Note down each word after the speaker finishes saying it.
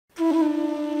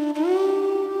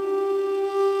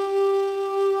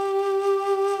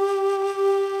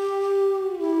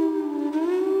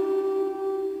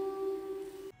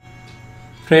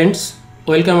Friends,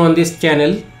 welcome on this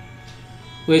channel.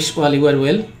 Wish all you are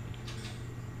well.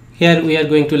 Here we are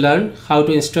going to learn how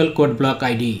to install CodeBlock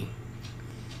IDE.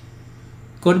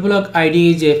 CodeBlock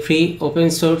IDE is a free open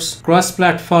source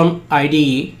cross-platform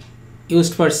IDE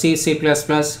used for C, C++,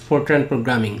 Fortran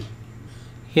programming.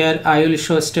 Here I will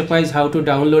show stepwise how to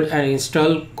download and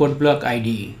install CodeBlock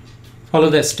IDE. Follow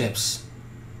the steps.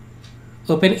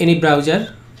 Open any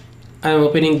browser. I am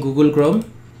opening Google Chrome.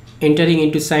 Entering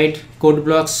into site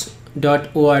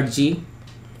CodeBlocks.org.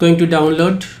 Going to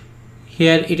download.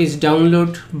 Here it is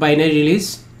download binary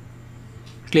release.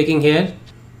 Clicking here.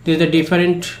 There are the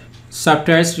different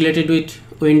softwares related with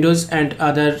Windows and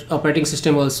other operating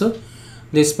system also.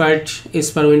 This part is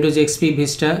for Windows XP,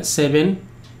 Vista 7,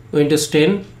 Windows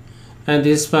 10, and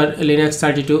this is for Linux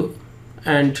 32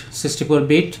 and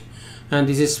 64-bit, and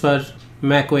this is for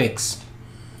Mac OS.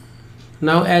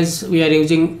 Now as we are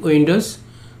using Windows,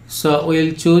 so we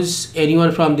will choose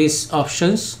anyone from these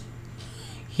options.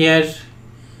 Here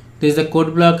there is the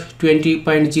CodeBlock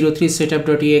 20.03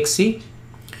 setup.exe.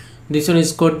 This one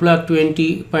is CodeBlock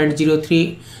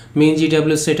 20.03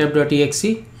 MinGW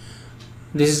setup.exe.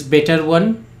 This is better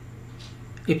one.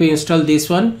 If you install this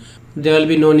one, there will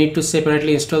be no need to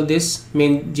separately install this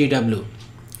MinGW.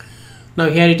 Now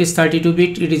here it is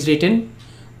 32-bit, it is written.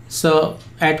 So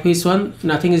at which one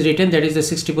nothing is written, that is the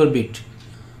 64-bit.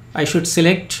 I should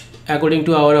select according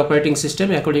to our operating system,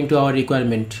 according to our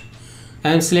requirement.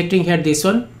 I am selecting here this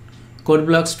one,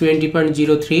 CodeBlocks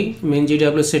 20.03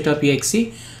 MinGW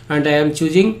setup.exe, and I am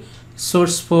choosing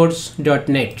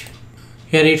sourceforge.net.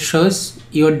 Here it shows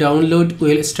your download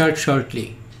will start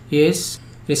shortly. Yes,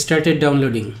 it started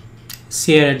downloading.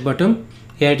 See here at bottom,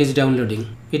 here it is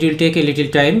downloading. It will take a little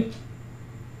time.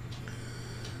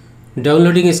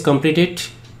 Downloading is completed.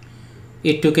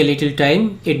 It took a little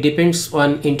time. It depends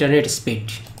on internet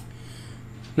speed.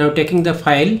 Now taking the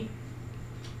file,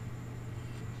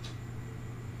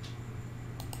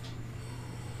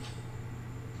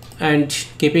 and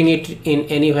keeping it in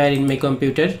anywhere in my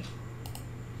computer.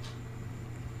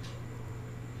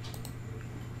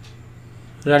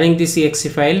 Running this exe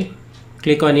file,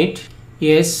 click on it.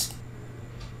 Yes.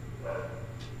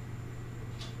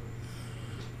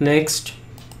 Next.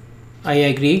 I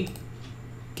agree.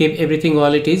 Keep everything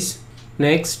all it is.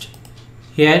 Next.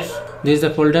 Here this is the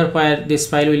folder where this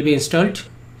file will be installed.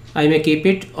 I may keep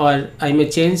it or I may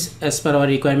change as per our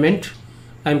requirement.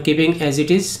 I am keeping as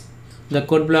it is. The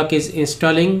CodeBlock is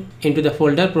installing into the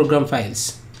folder program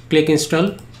files. Click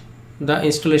install. The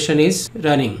installation is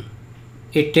running.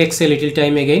 It takes a little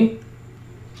time again.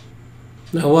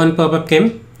 Now one pop-up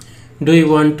came. Do you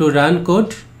want to run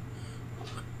code?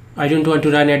 I don't want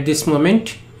to run at this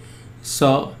moment.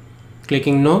 So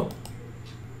clicking no.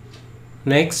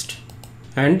 Next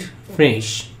and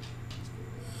finish.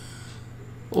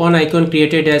 One icon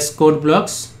created as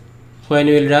CodeBlocks. When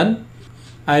you will run,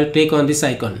 I will click on this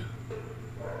icon.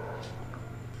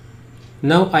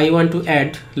 Now I want to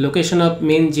add location of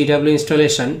MinGW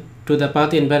installation to the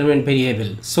path environment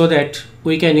variable so that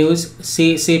we can use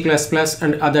C, C++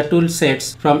 and other tool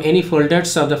sets from any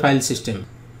folders of the file system.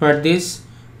 For this,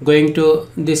 going to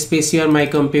this PC or my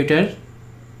computer,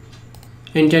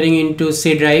 entering into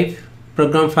C drive,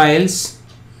 program files,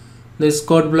 this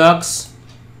CodeBlocks,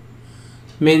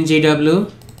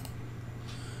 MinGW,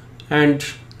 and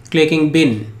clicking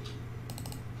bin.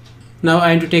 Now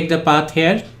I am to take the path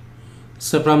here.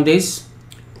 So from this,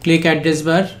 click address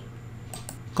bar,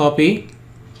 copy,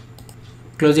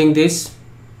 closing this.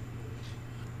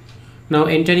 Now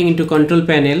entering into control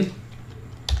panel,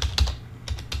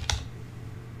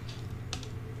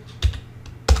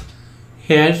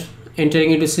 here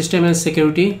entering into system and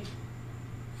security,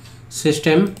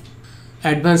 system,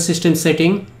 advanced system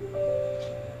setting,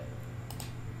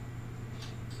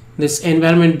 this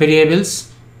environment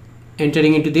variables,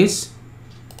 entering into this.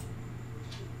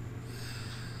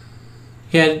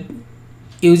 Here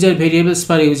user variables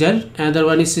for user, another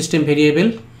one is system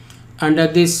variable. Under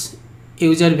this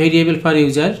user variable for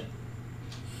user,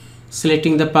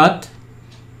 selecting the path.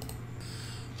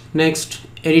 Next,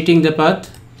 editing the path.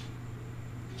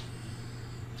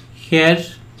 Here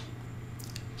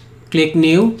click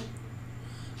new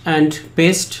and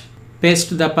paste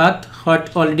the path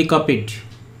what already copied.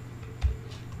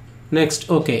 Next,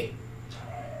 OK.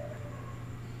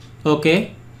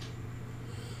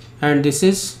 And this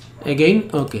is again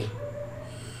OK.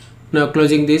 Now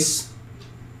closing this.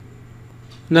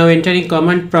 Now entering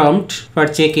command prompt for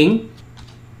checking,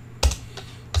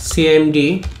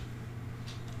 cmd,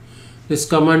 this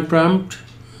command prompt,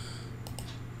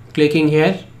 clicking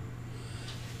here.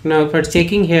 Now for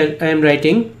checking here I am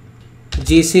writing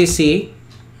gcc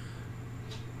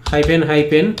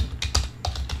hyphen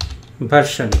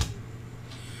version.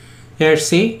 Here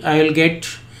see, I will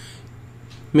get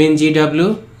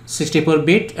MinGW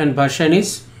 64-bit and version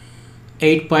is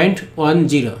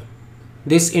 8.10.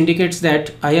 This indicates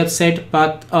that I have set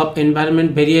path of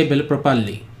environment variable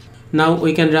properly. Now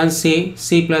we can run C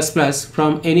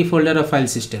from any folder or file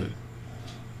system.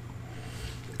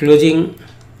 Closing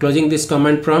this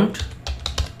command prompt.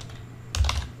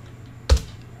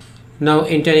 Now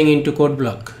entering into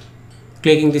CodeBlock.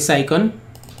 Clicking this icon.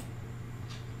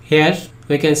 Here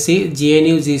we can see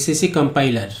GNU GCC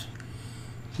compiler.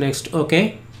 Next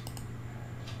OK.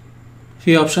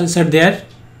 Few options are there.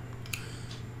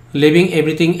 Leaving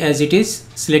everything as it is,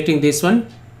 selecting this one.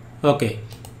 OK.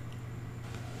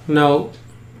 Now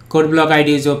CodeBlock IDE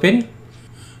is open.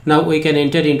 Now we can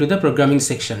enter into the programming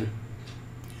section.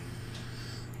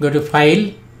 Go to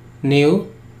File, New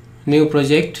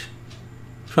Project.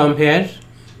 From here,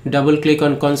 double click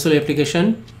on Console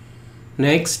Application.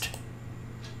 Next,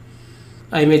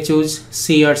 I may choose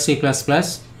C or C++.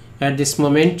 At this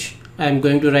moment, I am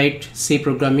going to write C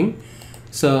programming.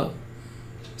 So,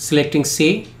 selecting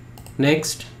C.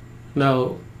 Next,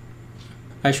 now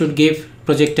I should give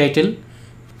project title,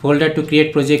 folder to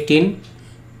create project in,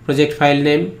 project file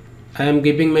name. I am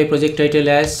giving my project title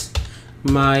as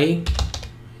my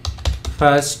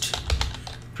first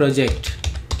project,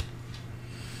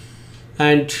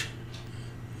 and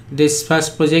this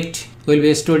first project will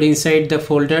be stored inside the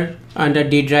folder under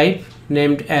D drive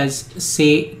named as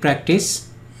C practice.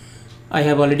 I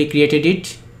have already created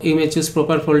it. You may choose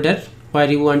proper folder where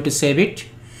you want to save it.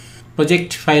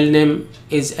 Project file name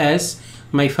is as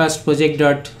my first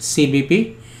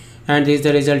project.cbp, and this is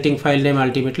the resulting file name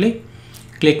ultimately.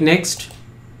 Click next.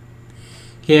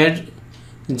 Here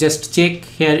just check,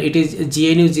 here it is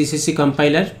GNU GCC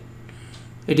compiler.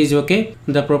 It is okay,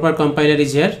 the proper compiler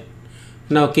is here.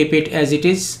 Now keep it as it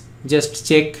is. Just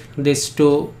check this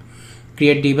to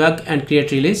create debug and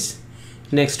create release.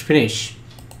 Next, finish.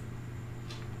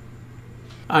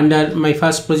 Under my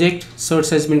first project,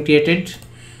 source has been created.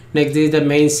 Next, this is the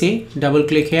main C. Double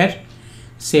click here.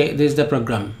 Say this is the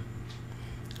program.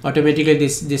 Automatically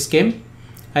this came.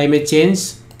 I may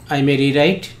change, I may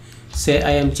rewrite. Say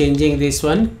I am changing this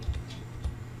one.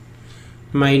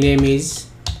 My name is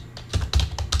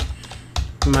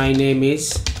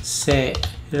say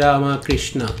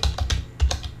Ramakrishna.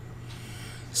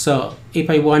 So if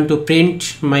I want to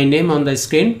print my name on the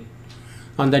screen,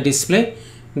 on the display,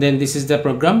 then this is the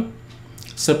program.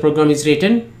 So program is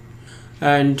written,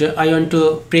 and I want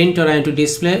to print or I want to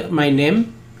display my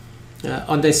name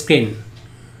on the screen,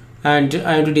 and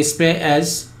I want to display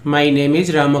as my name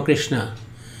is Ramakrishna.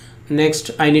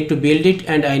 Next, I need to build it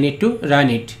and I need to run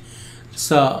it.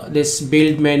 So this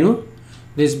build menu,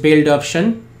 this build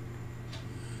option.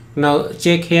 Now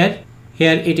check here.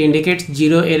 Here it indicates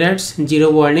 0 errors,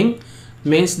 0 warning,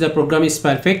 means the program is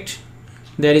perfect.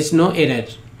 There is no error.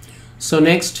 So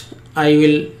next I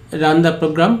will run the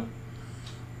program.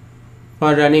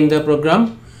 For running the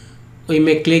program, we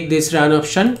may click this run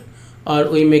option, or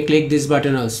we may click this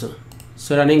button also.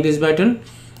 So running this button,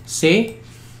 say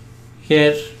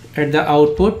here at the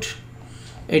output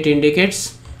it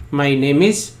indicates my name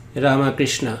is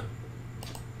Ramakrishna.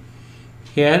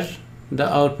 Here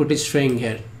the output is showing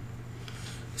here.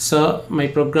 So my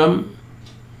program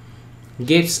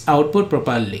gives output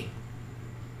properly.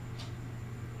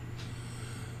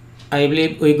 I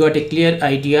believe we got a clear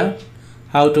idea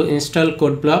how to install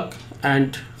CodeBlock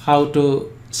and how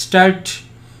to start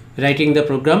writing the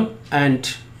program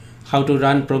and how to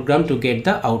run program to get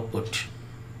the output.